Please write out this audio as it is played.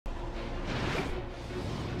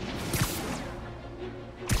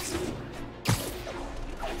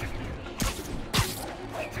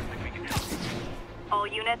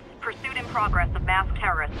progress of masked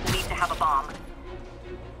terrorists who need to have a bomb.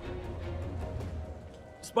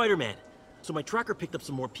 Spider-Man. So my tracker picked up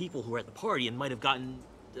some more people who were at the party and might have gotten,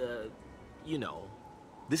 you know.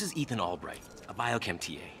 This is Ethan Albright, a biochem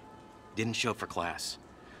TA. Didn't show up for class.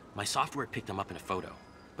 My software picked him up in a photo,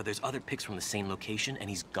 but there's other pics from the same location and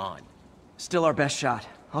he's gone. Still our best shot.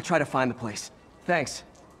 I'll try to find the place. Thanks.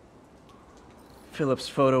 Philip's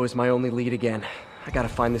photo is my only lead again. I gotta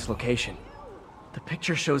find this location. The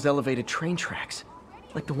picture shows elevated train tracks,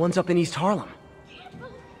 like the ones up in East Harlem.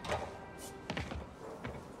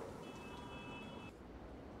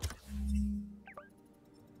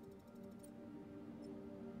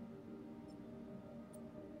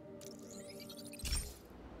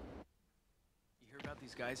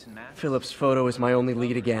 Philip's photo is my only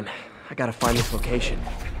lead again. I gotta find this location.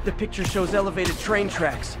 The picture shows elevated train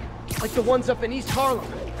tracks, like the ones up in East Harlem.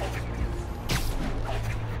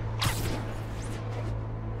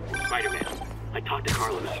 Spider-Man, I talked to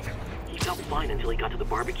Carlos. He felt fine until he got to the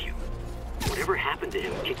barbecue. Whatever happened to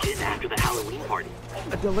him kicked in after the Halloween party.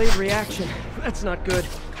 A delayed reaction. That's not good.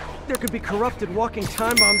 There could be corrupted walking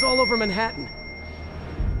time bombs all over Manhattan.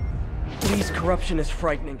 Lee's corruption is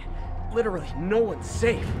frightening. Literally, no one's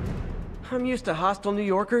safe. I'm used to hostile New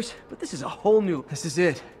Yorkers, but this is a whole new... This is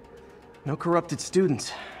it. No corrupted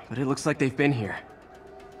students, but it looks like they've been here.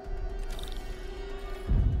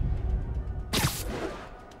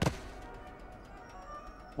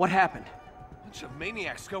 What happened? Bunch of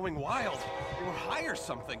maniacs going wild. They were high or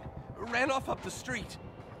something. Ran off up the street.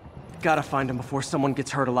 Gotta find them before someone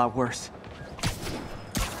gets hurt a lot worse.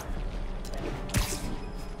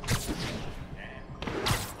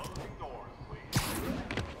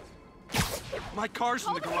 My car's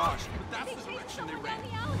in the garage, but that's the direction they ran.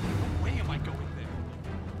 No way am I going there.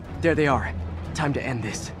 There they are. Time to end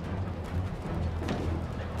this.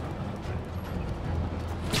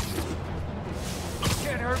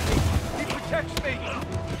 Can't hurt me. He protects me.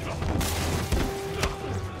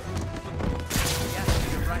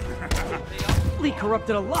 Lee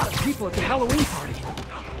corrupted a lot of people at the Halloween party.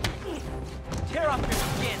 Tear off your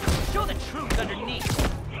skin. Show the truth underneath.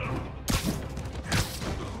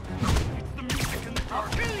 I'll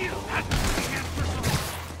kill you!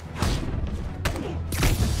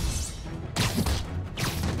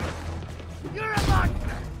 You're a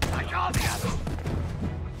monster! Like all the others!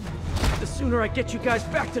 The sooner I get you guys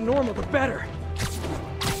back to normal, the better.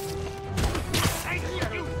 I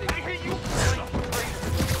hear you! I hear you!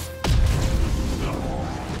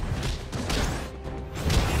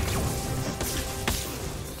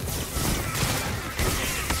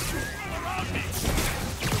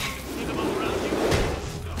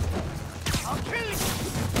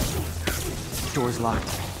 Door's locked.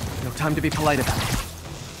 No time to be polite about it.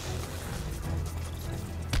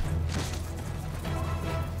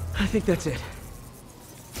 I think that's it.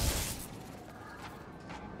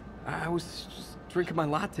 I was just drinking my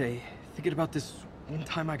latte, thinking about this one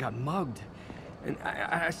time I got mugged. And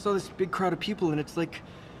I saw this big crowd of people, and it's like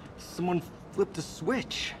someone flipped a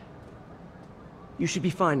switch. You should be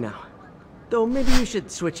fine now. Though maybe you should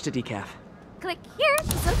switch to decaf. Click here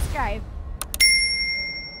to subscribe.